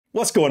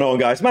What's going on,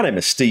 guys? My name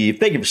is Steve.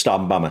 Thank you for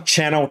stopping by my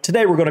channel.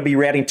 Today we're going to be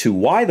reacting to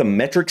why the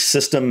metric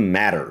system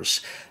matters.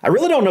 I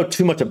really don't know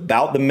too much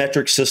about the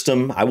metric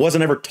system. I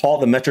wasn't ever taught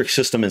the metric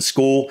system in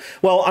school.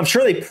 Well, I'm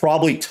sure they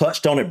probably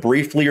touched on it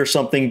briefly or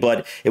something,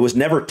 but it was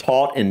never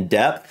taught in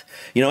depth.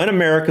 You know, in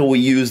America, we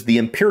use the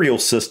imperial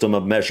system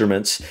of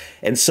measurements.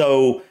 And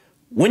so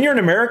when you're in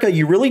America,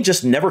 you really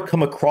just never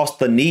come across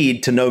the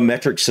need to know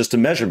metric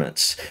system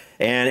measurements.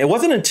 And it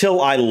wasn't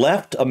until I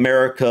left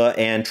America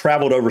and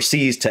traveled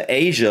overseas to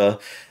Asia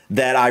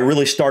that I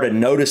really started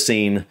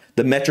noticing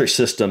the metric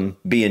system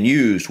being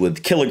used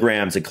with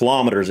kilograms and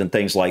kilometers and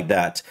things like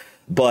that.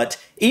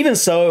 But even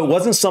so, it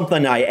wasn't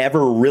something I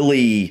ever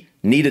really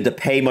needed to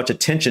pay much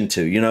attention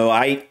to. You know,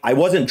 I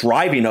wasn't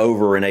driving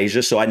over in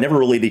Asia, so I never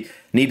really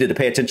needed to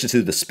pay attention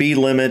to the speed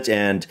limit,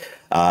 and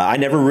I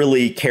never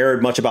really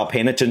cared much about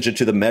paying attention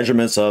to the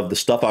measurements of the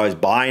stuff I was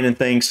buying and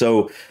things.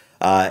 So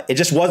it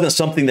just wasn't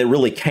something that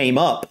really came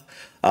up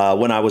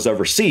when I was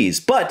overseas.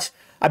 But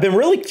I've been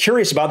really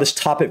curious about this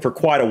topic for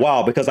quite a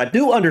while because I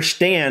do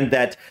understand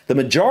that the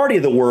majority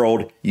of the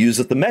world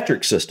uses the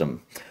metric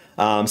system.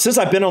 Since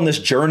I've been on this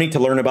journey to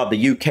learn about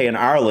the UK and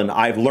Ireland,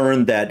 I've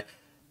learned that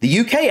the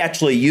UK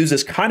actually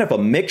uses kind of a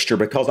mixture,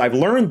 because I've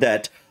learned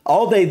that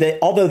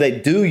although they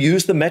do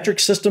use the metric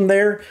system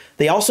there,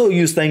 they also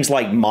use things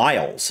like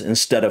miles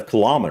instead of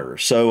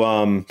kilometers. So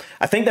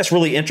I think that's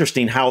really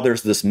interesting how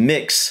there's this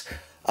mix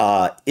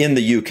in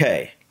the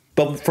UK.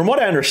 But from what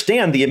I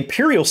understand, the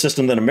imperial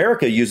system that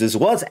America uses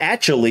was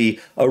actually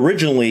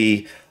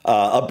originally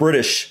a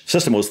British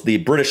system. It was the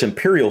British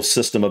imperial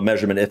system of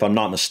measurement, if I'm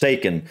not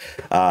mistaken.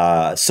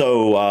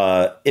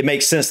 So it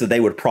makes sense that they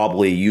would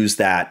probably use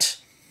that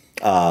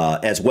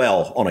as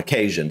well on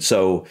occasion.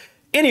 So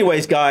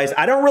anyways, guys,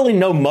 I don't really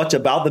know much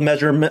about the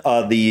measurement,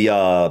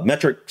 the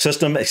metric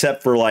system,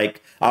 except for,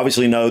 like,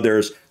 obviously know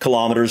there's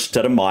kilometers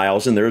instead of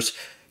miles, and there's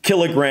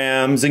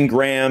kilograms and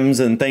grams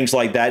and things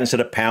like that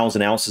instead of pounds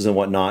and ounces and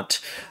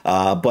whatnot.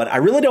 But I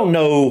really don't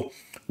know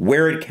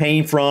where it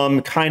came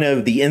from, kind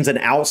of the ins and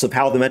outs of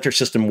how the metric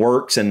system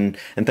works and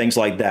things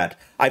like that.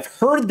 I've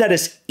heard that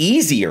it's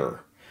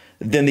easier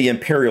than the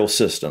imperial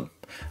system.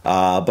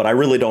 But I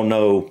really don't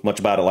know much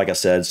about it, like I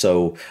said,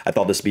 so I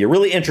thought this would be a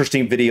really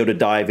interesting video to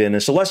dive in.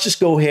 And so let's just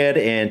go ahead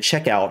and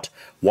check out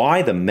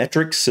why the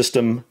metric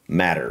system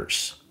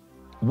matters.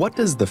 What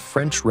does the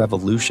French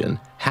Revolution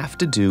have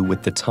to do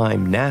with the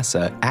time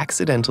NASA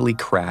accidentally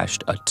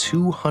crashed a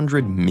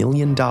 $200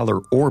 million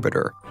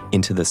orbiter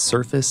into the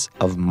surface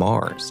of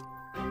Mars?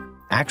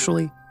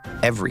 Actually,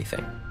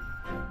 everything.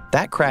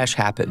 That crash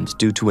happened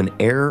due to an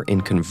error in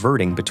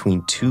converting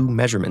between two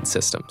measurement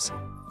systems,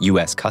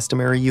 U.S.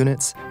 customary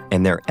units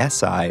and their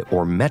SI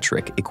or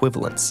metric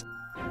equivalents.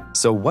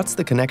 So what's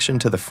the connection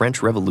to the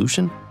French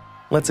Revolution?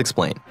 Let's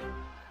explain.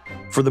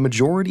 For the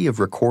majority of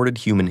recorded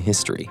human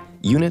history,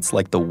 units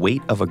like the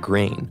weight of a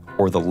grain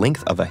or the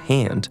length of a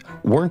hand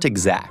weren't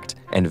exact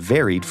and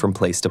varied from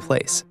place to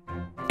place.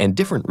 And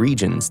different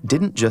regions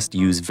didn't just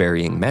use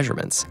varying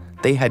measurements,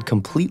 they had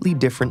completely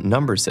different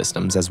number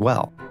systems as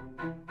well.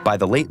 By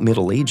the late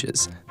Middle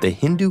Ages, the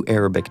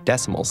Hindu-Arabic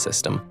decimal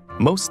system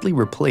mostly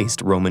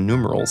replaced Roman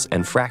numerals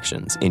and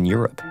fractions in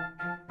Europe.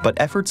 But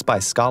efforts by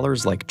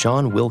scholars like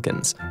John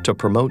Wilkins to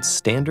promote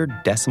standard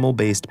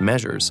decimal-based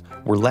measures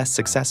were less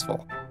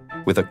successful.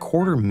 With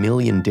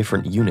 250,000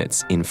 different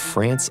units in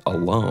France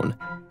alone,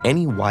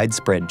 any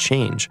widespread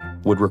change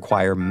would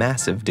require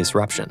massive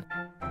disruption.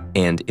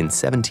 And in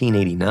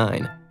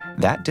 1789,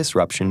 that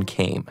disruption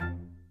came.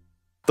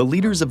 The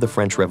leaders of the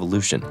French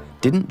Revolution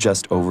didn't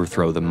just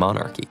overthrow the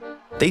monarchy.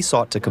 They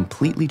sought to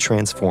completely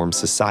transform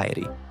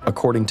society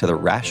according to the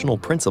rational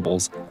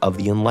principles of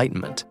the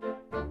Enlightenment.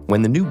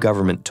 When the new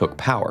government took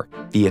power,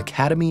 the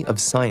Academy of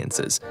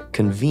Sciences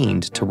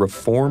convened to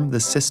reform the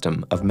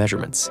system of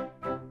measurements.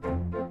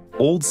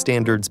 Old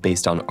standards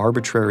based on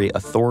arbitrary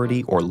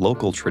authority or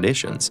local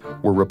traditions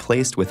were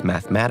replaced with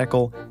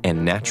mathematical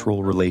and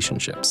natural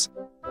relationships.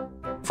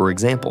 For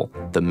example,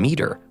 the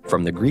meter,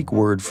 from the Greek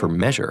word for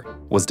measure,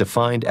 was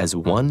defined as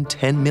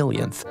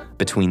 1/10,000,000th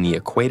between the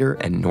equator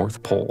and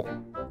North Pole.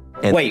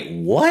 And wait,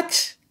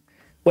 what?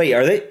 Wait,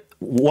 are they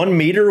 1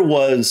 meter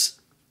was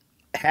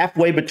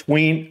halfway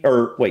between,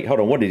 or wait, hold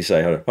on, what did he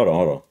say? Hold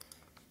on.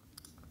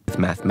 With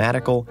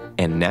mathematical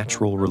and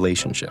natural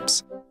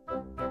relationships.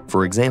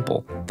 For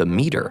example, the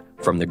meter,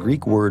 from the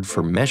Greek word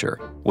for measure,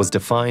 was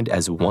defined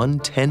as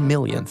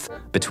 1/10,000,000th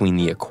between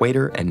the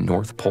equator and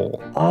North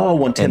Pole. Oh,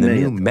 1/10,000,000th. And the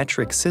new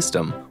metric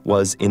system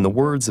was, in the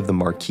words of the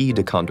Marquis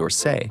de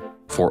Condorcet,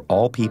 for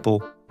all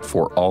people,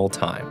 for all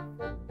time.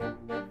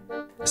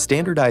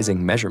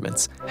 Standardizing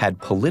measurements had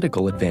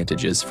political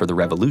advantages for the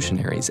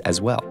revolutionaries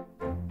as well.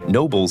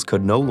 Nobles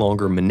could no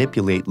longer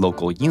manipulate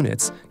local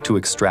units to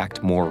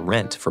extract more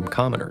rent from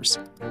commoners.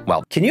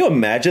 Can you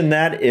imagine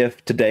that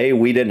if today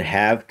we didn't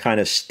have kind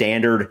of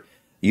standard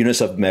units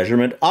of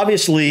measurement?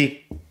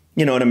 Obviously,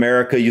 you know, in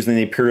America using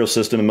the imperial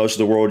system and most of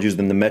the world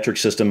using the metric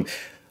system,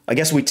 I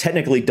guess we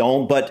technically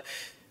don't, but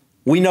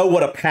we know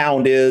what a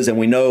pound is, and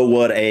we know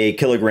what a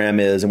kilogram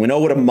is, and we know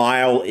what a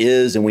mile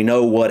is, and we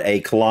know what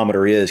a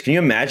kilometer is. Can you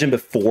imagine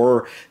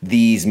before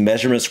these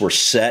measurements were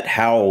set,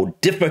 how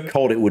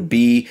difficult it would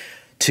be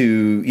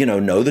to,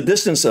 know the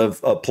distance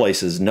of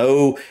places,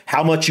 know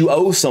how much you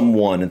owe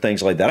someone and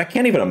things like that? I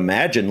can't even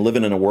imagine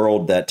living in a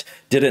world that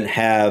didn't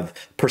have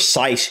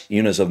precise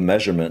units of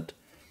measurement.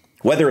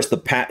 Whether it's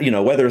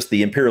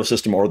the imperial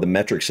system or the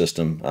metric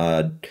system,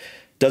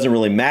 doesn't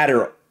really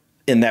matter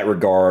in that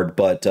regard,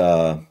 but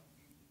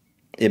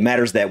it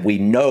matters that we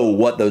know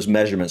what those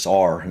measurements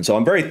are. And so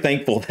I'm very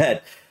thankful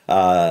that,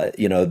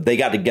 they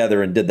got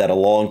together and did that a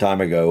long time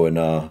ago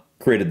and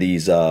created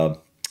these,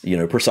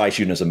 precise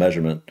units of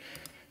measurement.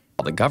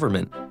 The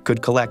government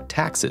could collect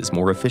taxes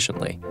more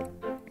efficiently.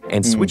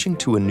 And switching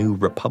to a new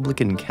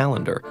Republican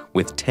calendar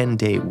with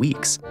 10-day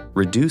weeks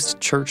reduced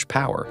church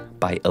power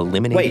by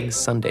eliminating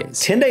Sundays.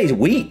 10-day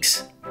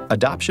weeks?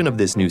 Adoption of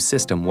this new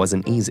system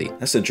wasn't easy.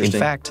 That's interesting. In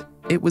fact,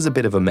 it was a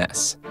bit of a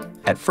mess.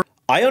 At first,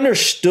 I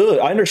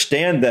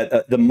understand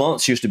that the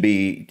months used to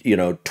be,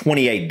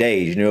 28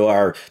 days.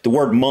 The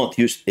word month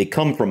it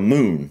come from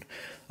moon.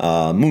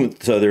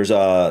 So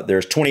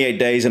there's 28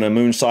 days in a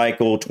moon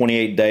cycle,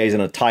 28 days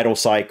in a tidal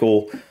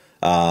cycle,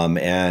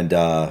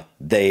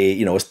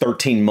 it's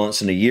 13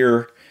 months in a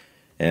year,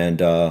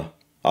 and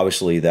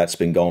obviously that's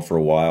been gone for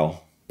a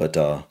while. But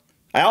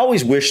I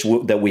always wish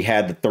that we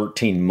had the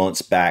 13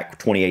 months back,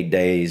 28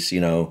 days,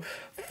 4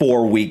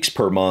 weeks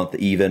per month,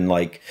 even.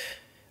 Like,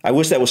 I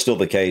wish that was still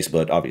the case,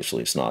 but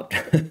obviously it's not.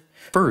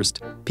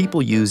 First,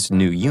 people used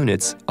new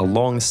units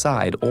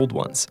alongside old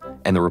ones,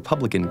 and the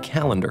Republican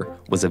calendar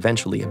was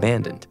eventually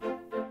abandoned.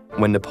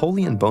 When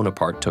Napoleon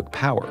Bonaparte took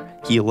power,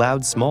 he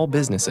allowed small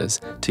businesses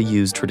to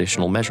use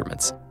traditional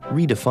measurements,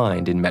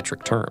 redefined in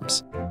metric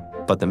terms.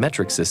 But the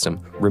metric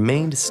system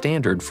remained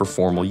standard for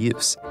formal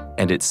use,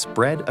 and it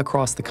spread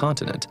across the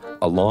continent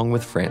along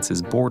with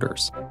France's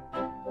borders.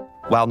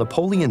 While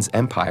Napoleon's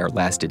empire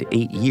lasted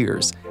 8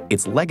 years,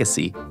 its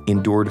legacy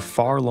endured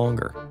far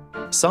longer.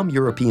 Some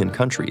European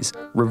countries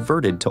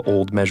reverted to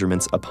old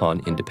measurements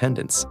upon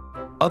independence.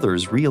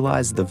 Others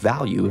realized the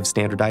value of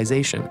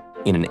standardization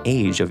in an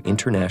age of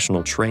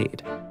international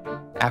trade.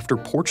 After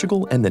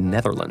Portugal and the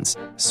Netherlands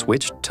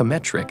switched to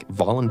metric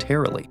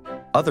voluntarily,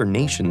 other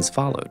nations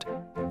followed,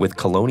 with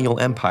colonial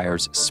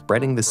empires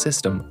spreading the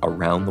system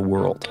around the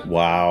world.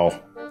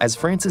 Wow. As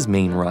France's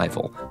main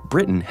rival,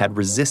 Britain had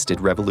resisted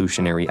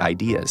revolutionary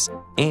ideas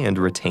and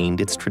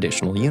retained its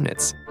traditional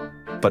units.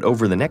 But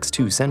over the next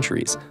 2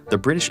 centuries, the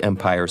British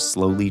Empire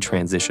slowly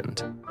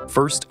transitioned,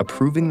 first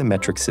approving the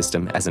metric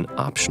system as an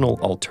optional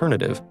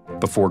alternative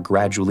before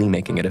gradually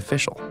making it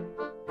official.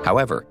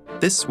 However,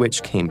 this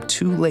switch came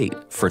too late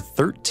for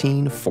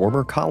 13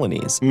 former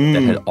colonies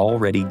that had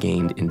already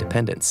gained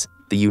independence.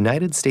 The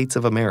United States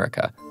of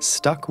America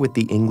stuck with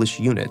the English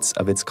units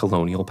of its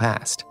colonial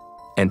past,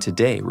 and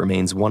today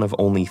remains one of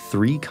only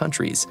 3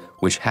 countries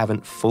which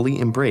haven't fully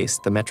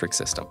embraced the metric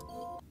system.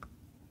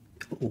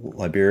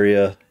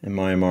 Liberia and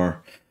Myanmar.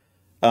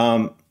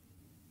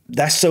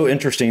 That's so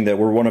interesting that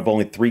we're one of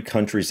only 3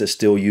 countries that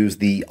still use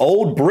the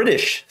old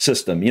British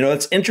system.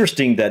 It's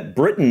interesting that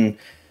Britain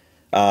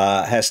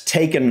has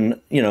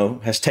taken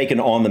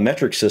on the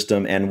metric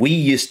system, and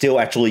we still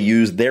actually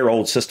use their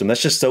old system.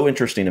 That's just so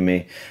interesting to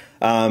me.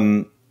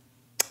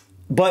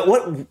 But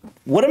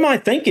what am I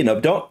thinking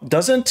of?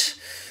 Doesn't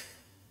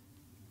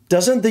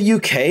the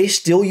UK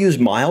still use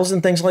miles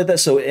and things like that?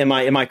 So am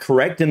I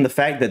correct in the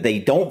fact that they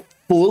don't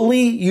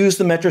fully use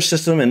the metric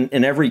system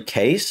in every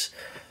case?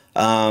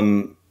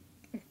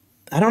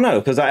 I don't know,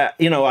 because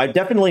I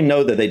definitely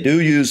know that they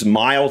do use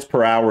miles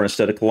per hour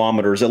instead of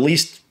kilometers. At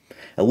least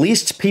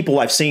people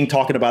I've seen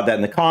talking about that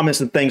in the comments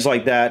and things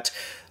like that.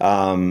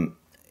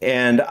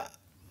 And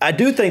I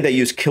do think they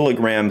use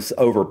kilograms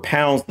over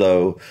pounds,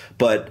 though.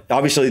 But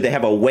obviously they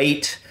have a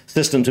weight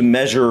system to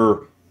measure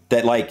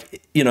that, like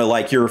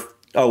you're,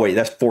 oh wait,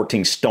 that's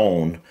 14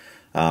 stone.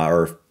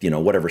 Or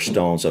whatever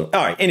stone. So,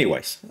 all right,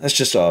 anyways, that's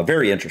just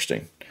very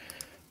interesting.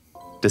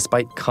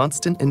 Despite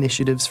constant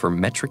initiatives for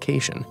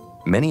metrication,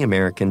 many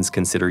Americans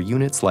consider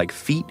units like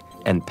feet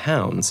and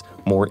pounds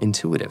more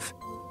intuitive.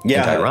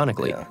 Yeah, and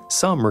ironically,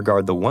 some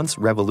regard the once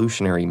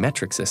revolutionary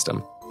metric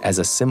system as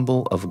a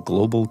symbol of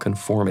global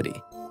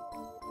conformity.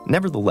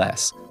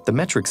 Nevertheless, the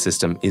metric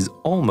system is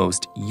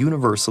almost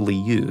universally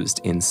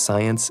used in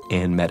science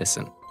and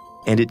medicine,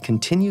 and it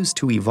continues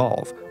to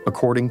evolve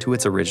according to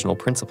its original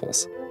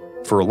principles.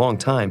 For a long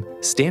time,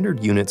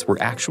 standard units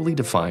were actually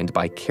defined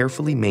by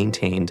carefully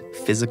maintained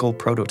physical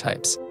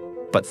prototypes.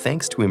 But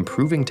thanks to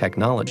improving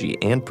technology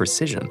and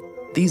precision,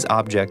 these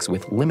objects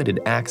with limited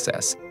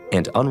access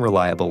and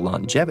unreliable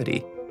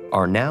longevity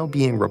are now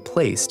being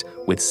replaced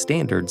with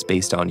standards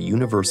based on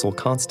universal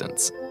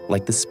constants,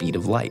 like the speed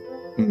of light.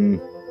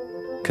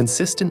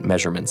 Consistent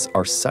measurements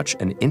are such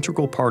an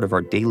integral part of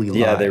our daily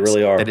lives they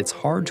really are. That it's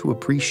hard to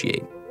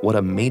appreciate what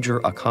a major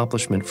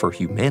accomplishment for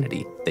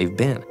humanity they've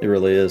been. It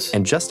really is.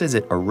 And just as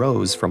it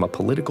arose from a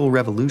political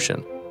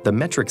revolution, the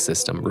metric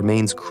system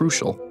remains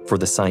crucial for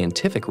the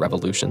scientific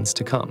revolutions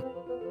to come.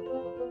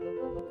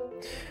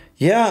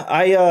 Yeah,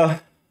 I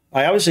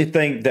obviously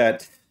think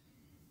that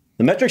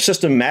the metric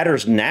system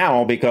matters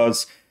now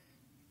because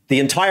the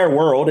entire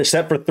world,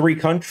 except for three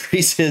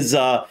countries, is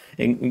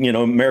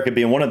America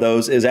being one of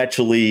those, is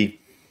actually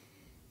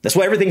that's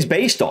what everything's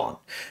based on.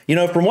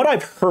 From what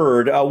I've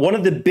heard, one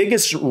of the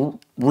biggest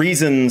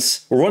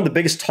reasons or one of the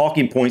biggest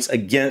talking points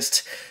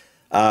against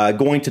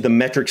going to the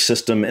metric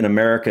system in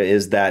America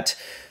is that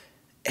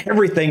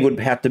everything would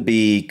have to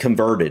be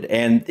converted,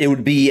 and it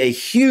would be a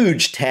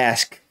huge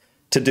task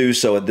to do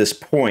so at this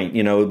point.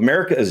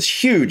 America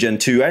is huge, and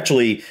to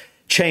actually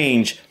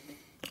change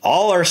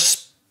all our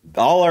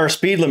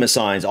speed limit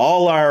signs,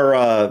 all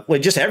our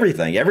just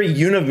everything, every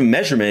unit of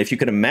measurement, if you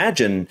could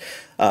imagine,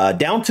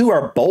 down to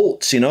our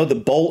bolts,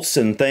 the bolts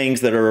and things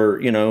that are,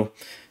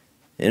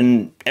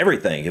 in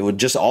everything, it would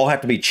just all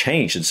have to be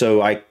changed. And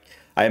so I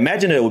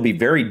imagine it would be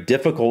very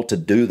difficult to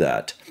do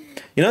that.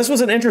 This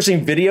was an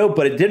interesting video,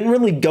 but it didn't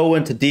really go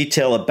into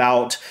detail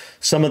about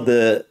some of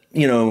the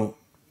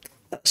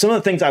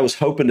things I was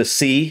hoping to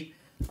see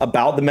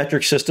about the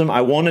metric system.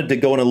 I wanted to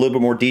go in a little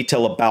bit more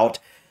detail about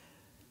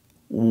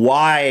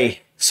why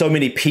so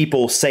many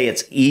people say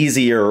it's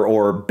easier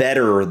or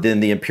better than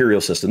the imperial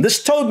system.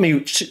 This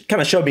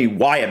kind of showed me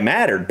why it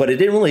mattered, but it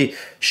didn't really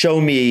show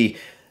me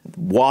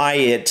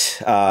why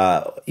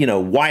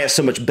why it's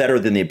so much better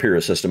than the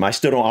imperial system. I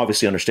still don't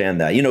obviously understand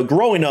that.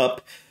 Growing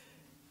up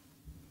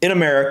in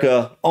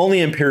America on the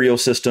imperial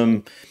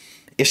system,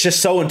 it's just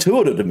so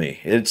intuitive to me.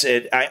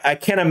 I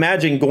can't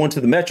imagine going to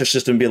the metric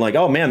system and being like,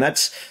 oh man,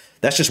 that's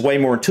just way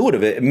more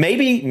intuitive.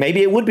 Maybe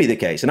it would be the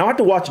case. And I'll have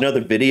to watch another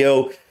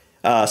video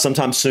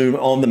sometime soon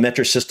on the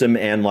metric system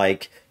and why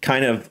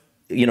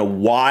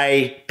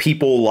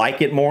people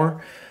like it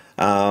more.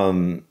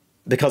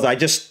 Because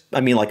like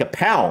a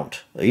pound,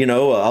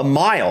 a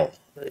mile,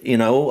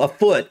 a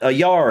foot, a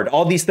yard,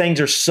 all these things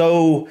are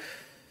so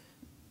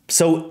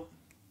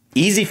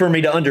easy for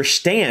me to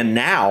understand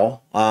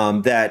now,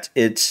 that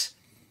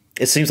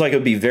it seems like it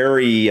would be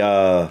very,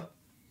 I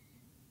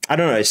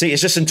don't know. It's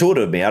just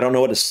intuitive to me. I don't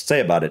know what to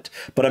say about it,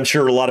 but I'm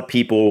sure a lot of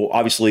people,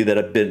 obviously, that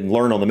have been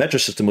learned on the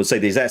metric system would say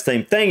the exact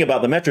same thing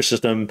about the metric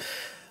system,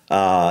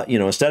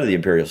 instead of the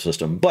imperial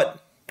system.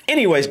 But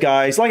anyways,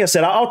 guys, like I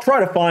said, I'll try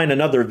to find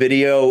another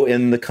video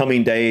in the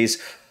coming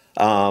days,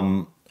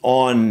 on,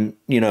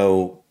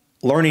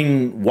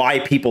 learning why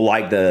people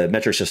like the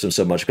metric system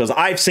so much, because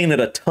I've seen it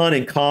a ton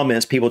in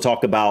comments. People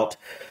talk about,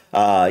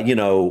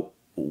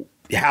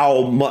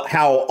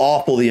 how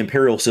awful the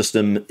imperial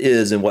system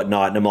is and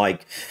whatnot. And I'm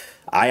like,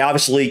 I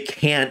obviously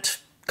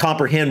can't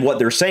comprehend what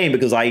they're saying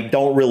because I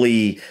don't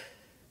really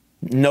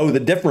know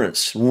the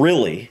difference,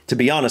 really. To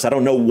be honest, I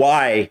don't know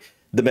why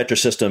the metric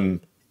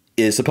system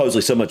is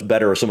supposedly so much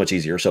better or so much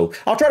easier. So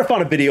I'll try to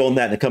find a video on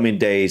that in the coming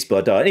days.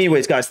 But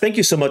anyways, guys, thank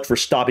you so much for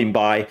stopping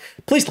by.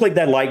 Please click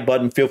that like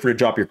button. Feel free to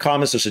drop your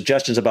comments or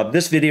suggestions about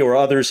this video or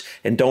others.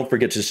 And don't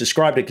forget to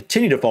subscribe to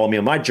continue to follow me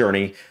on my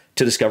journey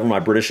to discover my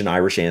British and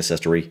Irish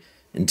ancestry.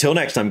 Until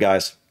next time,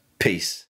 guys, peace.